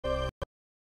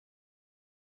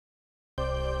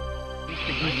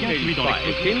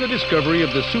1985 came the discovery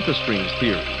of the superstrings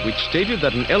theory, which stated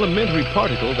that an elementary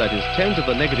particle that is 10 to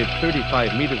the negative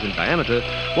 35 meters in diameter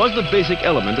was the basic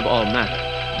element of all matter.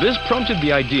 This prompted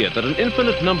the idea that an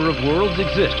infinite number of worlds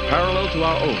exist parallel to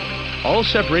our own, all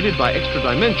separated by extra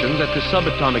dimensions at the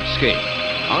subatomic scale.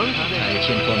 Will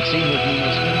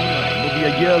be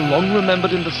a year long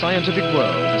remembered in the scientific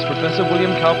world as Professor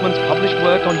William Kaufman's published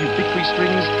work on ubiquitary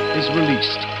strings is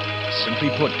released.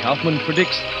 Simply put, Kaufman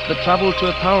predicts that travel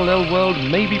to a parallel world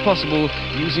may be possible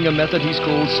using a method he's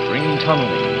called string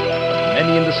tunneling.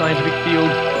 Many in the scientific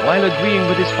field, while agreeing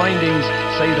with his findings,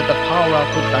 say that the power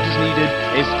output that is needed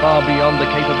is far beyond the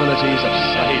capabilities of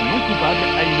science.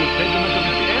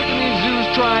 Anthony Zhu's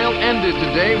trial ended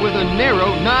today with a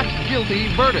narrow not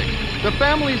guilty verdict. The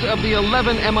families of the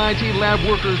 11 MIT lab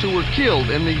workers who were killed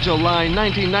in the July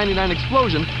 1999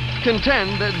 explosion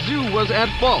contend that Zhu was at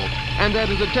fault and that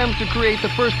his attempt to create the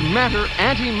first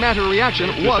matter-antimatter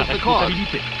reaction was the cause.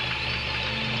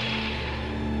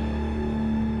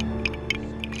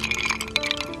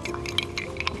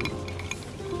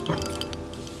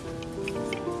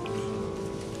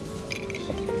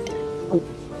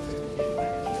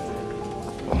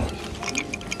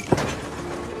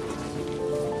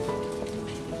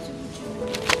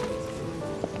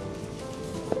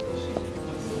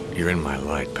 You're in my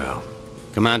light, pal.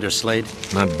 Commander Slade?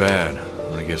 Not bad.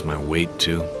 I guess my weight,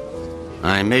 too.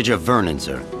 I'm Major Vernon,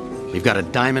 sir. We've got a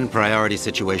diamond priority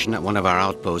situation at one of our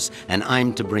outposts, and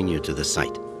I'm to bring you to the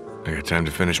site. I got time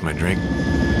to finish my drink?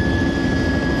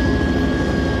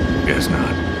 Guess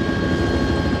not.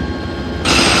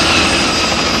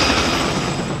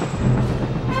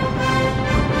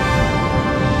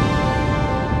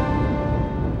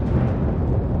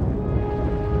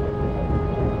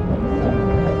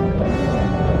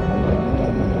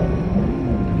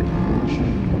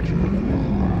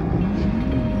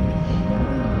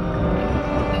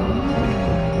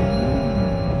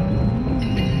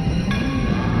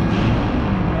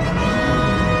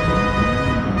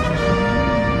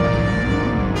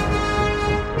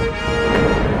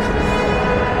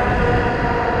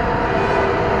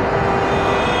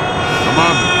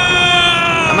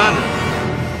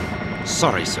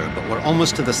 Sorry, sir, but we're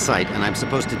almost to the site, and I'm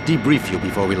supposed to debrief you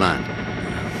before we land.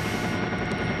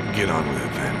 Get on with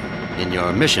it, then. In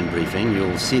your mission briefing,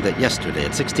 you'll see that yesterday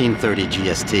at 16:30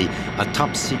 GST, a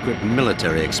top-secret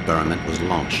military experiment was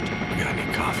launched. You got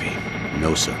any coffee?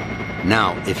 No, sir.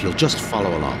 Now, if you'll just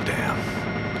follow along. Damn.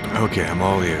 Okay, I'm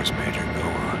all ears, Major. Go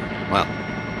on. Well,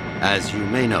 as you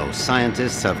may know,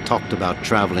 scientists have talked about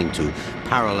traveling to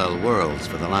parallel worlds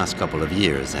for the last couple of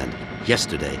years, and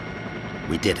yesterday,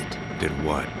 we did it. Did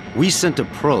what? We sent a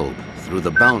probe through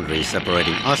the boundary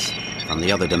separating us from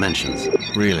the other dimensions.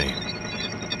 Really?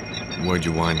 Where'd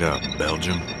you wind up?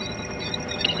 Belgium?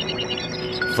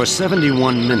 For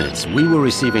 71 minutes, we were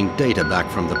receiving data back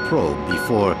from the probe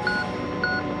before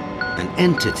an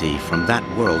entity from that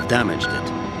world damaged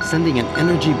it, sending an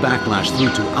energy backlash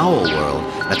through to our world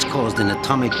that's caused an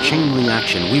atomic chain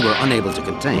reaction we were unable to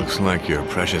contain. Looks like your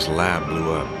precious lab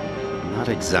blew up. Not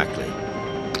exactly.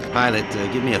 Pilot,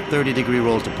 give me a 30-degree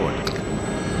roll to port.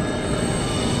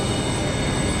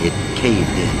 It caved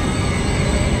in.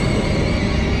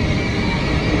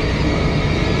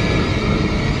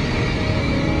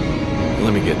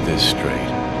 Let me get this straight.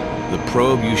 The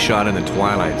probe you shot in the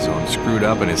Twilight Zone screwed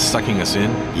up and is sucking us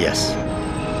in? Yes.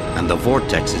 And the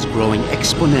vortex is growing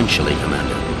exponentially,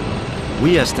 Commander.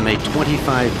 We estimate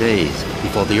 25 days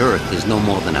before the Earth is no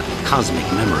more than a cosmic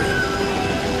memory.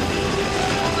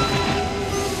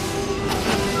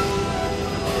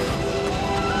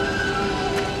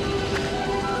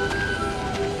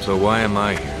 So why am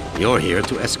I here? You're here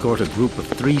to escort a group of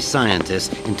 3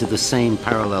 scientists into the same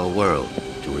parallel world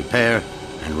to repair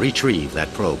and retrieve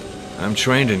that probe. I'm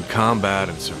trained in combat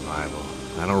and survival.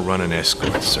 I don't run an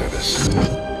escort service.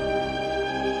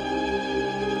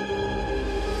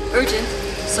 Urgent.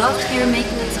 Soft gear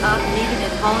maintenance op needed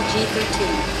at Hall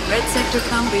G13. Red Sector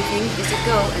comm briefing is a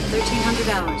go at 1300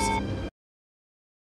 hours.